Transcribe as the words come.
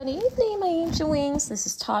Good evening, my angel wings. This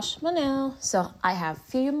is Tosh Manel. So I have a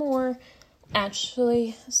few more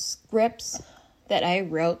scripts that I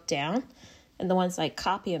wrote down and the ones I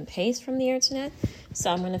copy and paste from the internet. So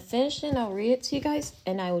I'm going to finish it and I'll read it to you guys.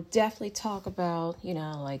 And I will definitely talk about,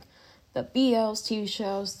 like the BLs, TV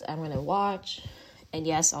shows I'm going to watch. And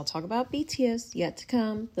yes, I'll talk about BTS, yet to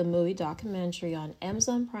come, the movie documentary on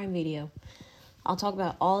Amazon Prime Video. I'll talk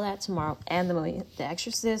about all that tomorrow and the movie, The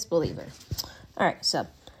Exorcist Believer. All right, so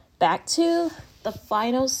back to the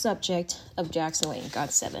final subject of Jackson Wang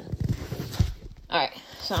GOT7. All right,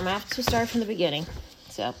 so I'm going to have to start from the beginning.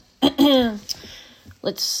 So,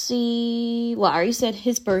 let's see. Well, I already said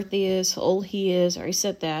his birthday is, how old he is. I already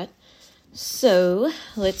said that. So,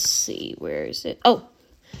 let's see. Where is it? Oh,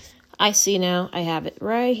 I see now. I have it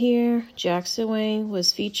right here. Jackson Wang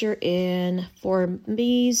was featured in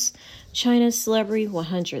Forbes China's Celebrity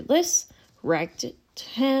 100 list, ranked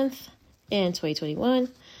 10th in 2021.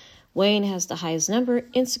 Wayne has the highest number of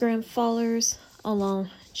Instagram followers among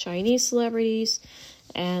Chinese celebrities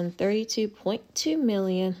and 32.2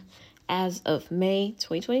 million as of May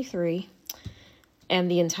 2023. And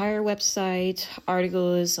the entire website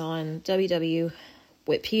article is on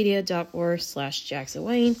www.wikipedia.org/Jackson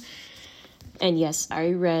Wang. And yes,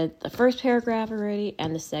 I read the first paragraph already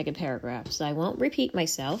and the second paragraph, so I won't repeat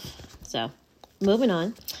myself. So, moving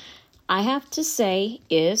on. I have to say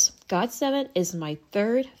is GOT7 is my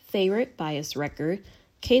third favorite bias record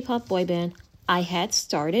K-pop boy band. I had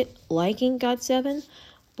started liking GOT7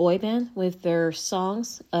 boy band with their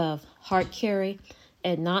songs of Heart Carry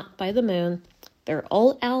and Not by the Moon, their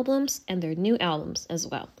old albums and their new albums as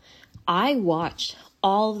well. I watched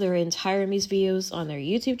all of their entire music videos on their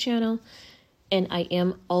YouTube channel, and I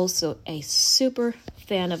am also a super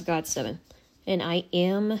fan of GOT7. And I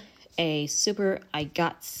am a super I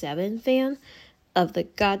GOT7 fan of the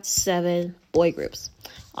GOT7 boy groups.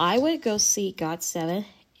 I would go see GOT7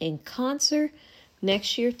 in concert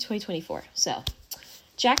next year, 2024. So,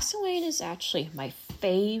 Jackson Wang is actually my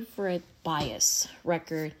favorite bias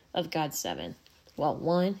record of GOT7. Well,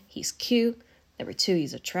 1, he's cute. Number 2,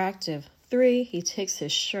 he's attractive. 3, he takes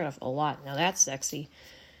his shirt off a lot. Now that's sexy.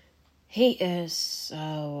 He is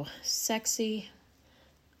so sexy,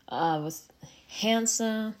 was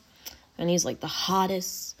handsome, and he's like the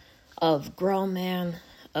hottest of grown man,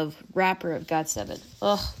 of rapper of GOT7.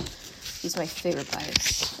 Oh, he's my favorite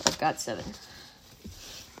bias of GOT7.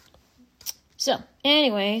 So,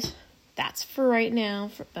 anyways, that's for right now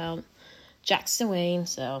for about Jackson Wang.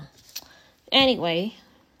 So, anyway,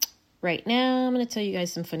 right now I'm going to tell you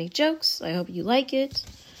guys some funny jokes. I hope you like it.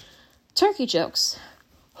 Turkey jokes.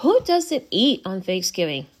 Who doesn't eat on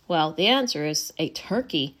Thanksgiving? Well, the answer is a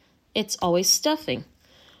turkey. It's always stuffing.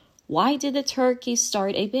 Why did the turkey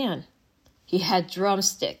start a band? He had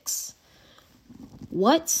drumsticks.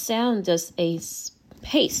 What sound does a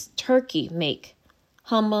space turkey make?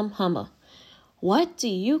 Hum, hum. What do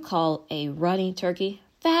you call a running turkey?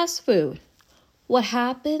 Fast food. What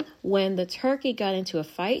happened when the turkey got into a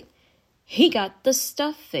fight? He got the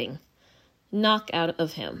stuffing knocked out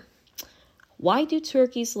of him. Why do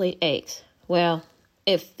turkeys lay eggs? Well,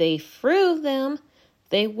 if they threw them,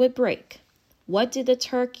 they would break. What did the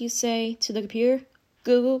turkey say to the computer?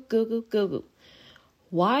 Google, Google, Google.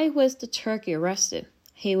 Why was the turkey arrested?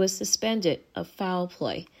 He was suspended of foul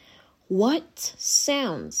play. What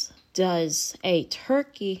sounds does a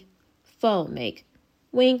turkey phone make?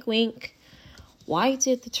 Wink, wink. Why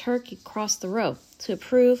did the turkey cross the road? To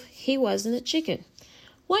prove he wasn't a chicken.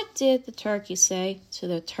 What did the turkey say to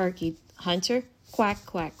the turkey hunter? Quack,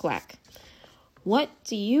 quack, quack. What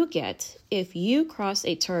do you get if you cross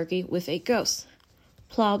a turkey with a ghost?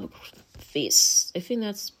 Plow feast. I think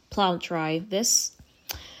that's plow try this.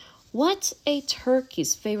 What's a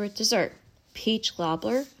turkey's favorite dessert? Peach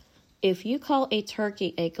gobbler. If you call a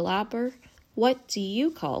turkey a gobbler, what do you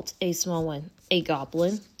call a small one? A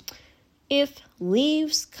goblin. If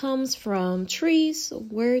leaves comes from trees,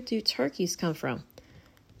 where do turkeys come from?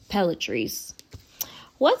 Pellet trees.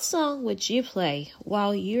 What song would you play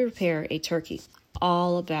while you prepare a turkey?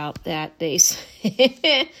 All about that bass.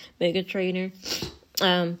 Mega Trainer.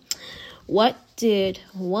 What did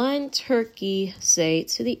one turkey say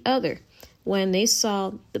to the other when they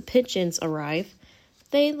saw the pigeons arrive?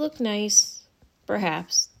 They look nice.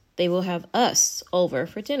 Perhaps they will have us over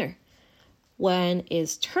for dinner. When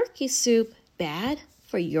is turkey soup bad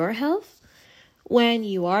for your health? When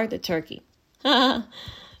you are the turkey.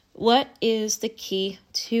 What is the key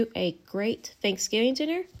to a great Thanksgiving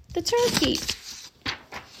dinner? The turkey.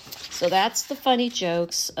 So that's the funny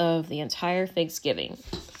jokes of the entire Thanksgiving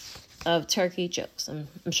of turkey jokes. I'm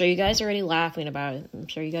sure you guys are already laughing about it. I'm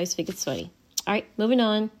sure you guys think it's funny. All right, moving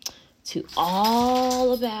on to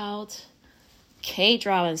all about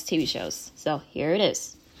K-dramas TV shows. So here it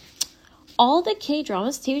is. All the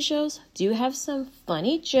K-dramas TV shows do have some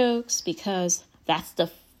funny jokes because that's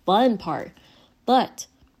the fun part. But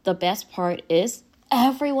the best part is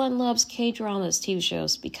everyone loves K-dramas TV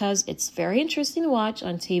shows because it's very interesting to watch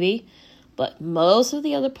on TV. But most of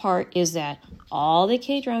the other part is that all the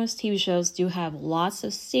K-dramas TV shows do have lots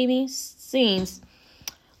of steamy scenes,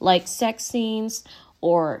 like sex scenes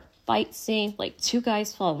or fight scenes, like two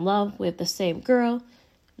guys fall in love with the same girl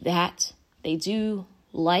that they do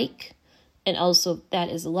like. And also that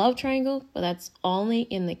is a love triangle, but that's only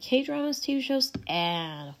in the K-dramas TV shows.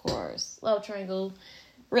 And of course, love triangle,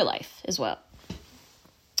 real life as well.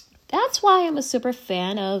 That's why I'm a super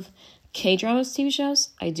fan of K-dramas TV shows.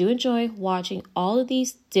 I do enjoy watching all of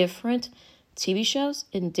these different TV shows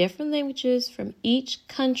in different languages from each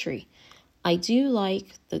country. I do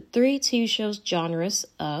like the 3 TV shows genres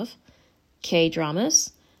of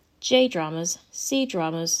K-dramas, J-dramas,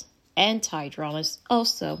 C-dramas, and Thai dramas.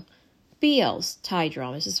 Also, BL's Thai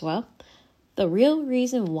dramas as well. The real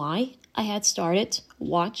reason why I had started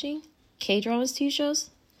watching K-dramas TV shows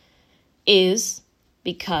is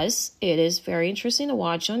because it is very interesting to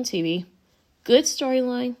watch on TV. Good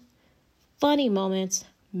storyline, funny moments,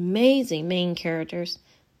 amazing main characters.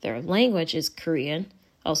 Their language is Korean,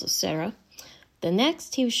 also etc. The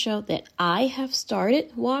next TV show that I have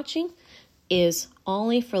started watching is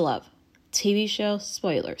Only for Love. TV show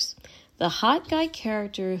spoilers. The hot guy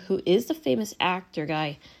character who is the famous actor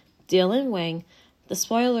guy, Dylan Wang, the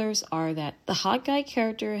spoilers are that the hot guy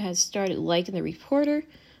character has started liking the reporter,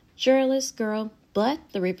 journalist girl, but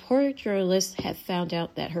the reporter journalist had found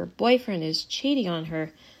out that her boyfriend is cheating on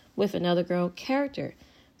her with another girl character.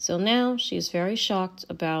 So now she's very shocked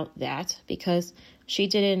about that because she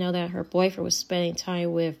didn't know that her boyfriend was spending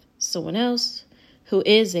time with someone else who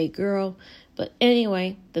is a girl. But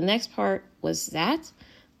anyway, the next part was that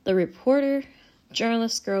the reporter,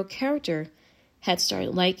 journalist girl character had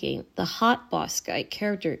started liking the hot boss guy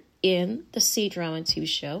character in the C-drama TV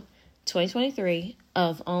show 2023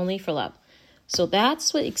 of Only for Love. So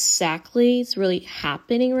that's what exactly is really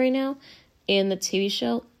happening right now in the TV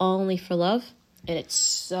show Only for Love. And it's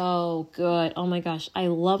so good. Oh my gosh, I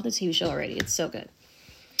love the TV show already. It's so good.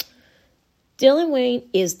 Dylan Wang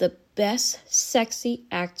is the best sexy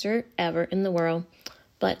actor ever in the world.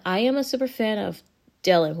 But I am a super fan of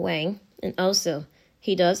Dylan Wang. And also,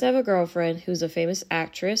 he does have a girlfriend who's a famous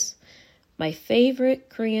actress. My favorite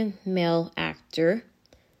Korean male actor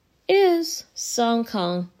is Song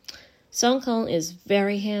Kang. Song Kang is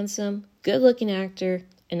very handsome, good-looking actor.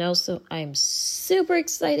 And also, I'm super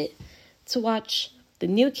excited to watch the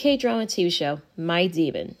new K-drama TV show, My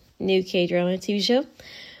Demon. New K-drama TV show.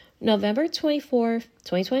 November 24th,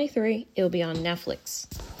 2023. It will be on Netflix.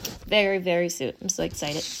 Very, very soon. I'm so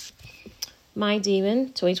excited. My Demon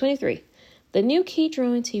 2023. The new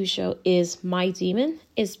K-drama TV show is My Demon.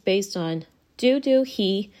 It's based on Do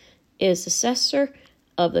Hee is the successor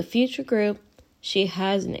of the future group. She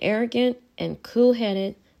has an arrogant and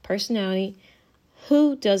cool-headed personality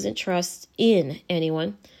who doesn't trust in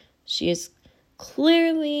anyone. She is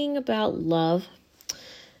clearly about love.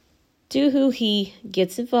 Do Hee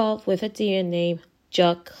gets involved with a demon named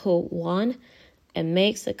Jackson and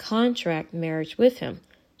makes a contract marriage with him.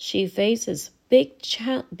 She faces big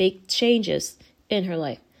changes in her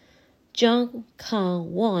life.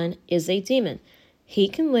 Jackson is a demon. He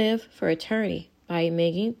can live for eternity by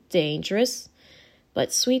making dangerous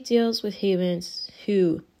but sweet deals with humans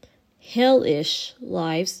who hellish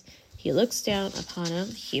lives. He looks down upon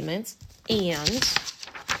humans and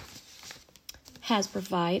has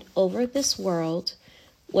provided over this world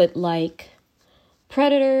with like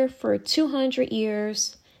predator for 200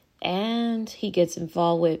 years, and he gets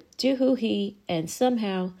involved with Do Hee and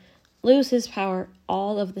somehow loses power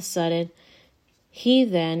all of a sudden. He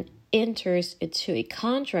then enters into a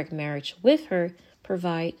contract marriage with her,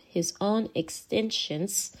 provide his own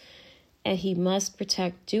extensions, and he must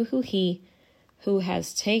protect Do Hee, who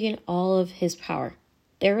has taken all of his power.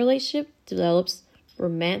 Their relationship develops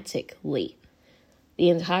romantically. The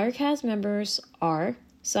entire cast members are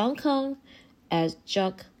Song Kang as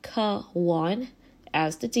Jackson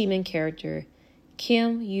as the demon character,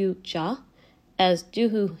 Kim Yoo-ja as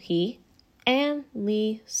Do Hee, and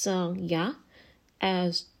Lee Sung-ya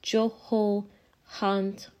as Jo-ho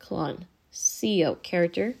Han-kwan, CEO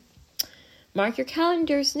character. Mark your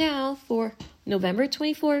calendars now for November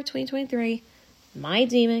 24, 2023. My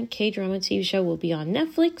Demon K-drama TV show will be on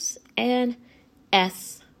Netflix and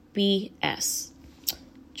SBS.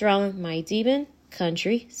 Drama My Demon,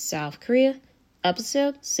 country, South Korea.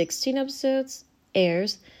 episode, 16 episodes,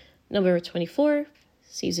 airs November 24th.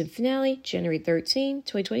 Season finale, January 13,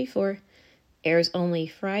 2024. Airs only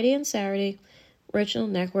Friday and Saturday. Original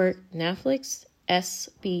network, Netflix,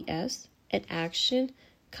 SBS, and action,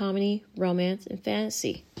 comedy, romance, and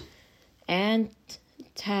fantasy. And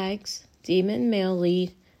tags demon male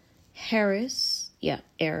lead, Eris,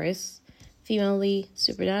 female lead,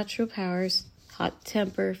 supernatural powers, hot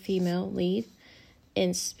temper female lead,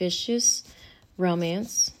 inspicious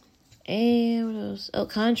romance, and what else? Oh,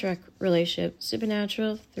 contract relationship,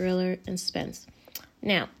 supernatural, thriller, and suspense.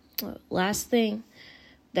 Now, last thing,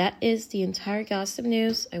 that is the entire gossip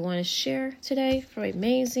news I want to share today for my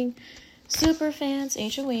amazing super fans,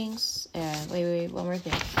 Ancient Wings. And wait, one more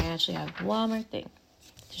thing. I actually have one more thing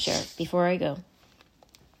to share before I go.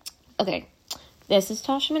 Okay, this is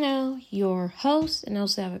Tasha Manel, your host, and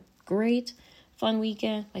also have a great, fun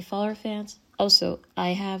weekend, my follower fans. Also,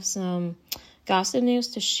 I have some gossip news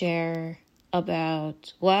to share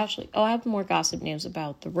about, I have more gossip news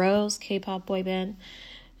about the Rose K-pop boy band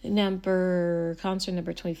concert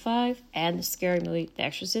number 25, and the scary movie, The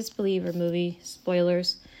Exorcist Believer movie,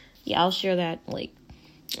 spoilers. Yeah, I'll share that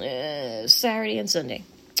Saturday and Sunday.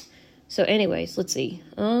 So anyways, let's see.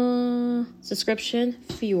 Subscription,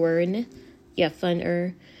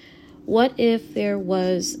 funner. What if there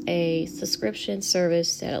was a subscription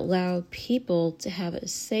service that allowed people to have a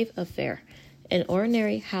safe affair? An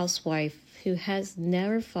ordinary housewife who has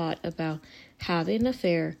never thought about having an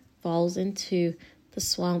affair falls into the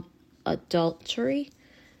swamp adultery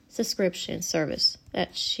subscription service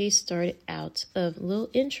that she started out of little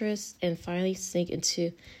interest and finally sink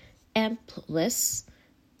into endless.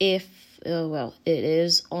 It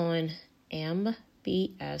is on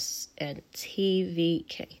MBS and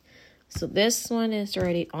TVK. So this one is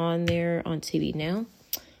already on there on TV now.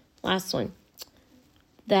 Last one.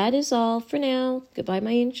 That is all for now. Goodbye,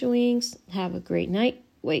 my angel wings. Have a great night.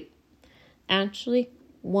 Wait, actually,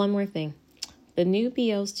 one more thing. The new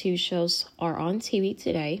BO's TV shows are on TV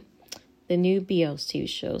today. The new BO's TV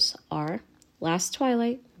shows are Last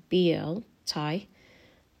Twilight, BL, Thai.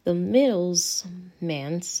 The Middle's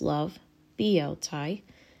Man's Love, BL, Thai.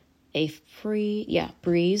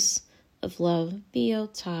 Breeze of Love, BL,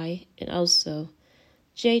 Thai. And also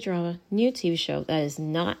J-Drama, new TV show that is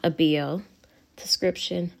not a BL.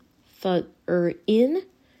 Description, in.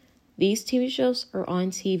 These TV shows are on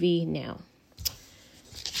TV now.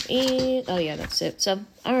 And, that's it. So,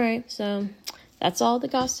 alright, so that's all the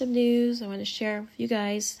gossip news I want to share with you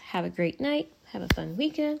guys. Have a great night. Have a fun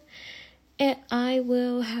weekend. And I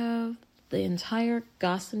will have the entire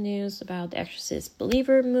gossip news about the Exorcist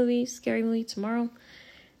Believer movie, scary movie, tomorrow.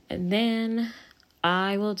 And then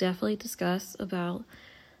I will definitely discuss about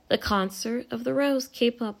the concert of the Rose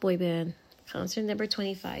K-pop boy band. Concert number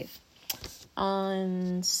 25.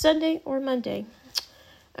 On Sunday or Monday.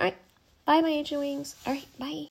 Alright. Bye, my angel wings. Alright, bye.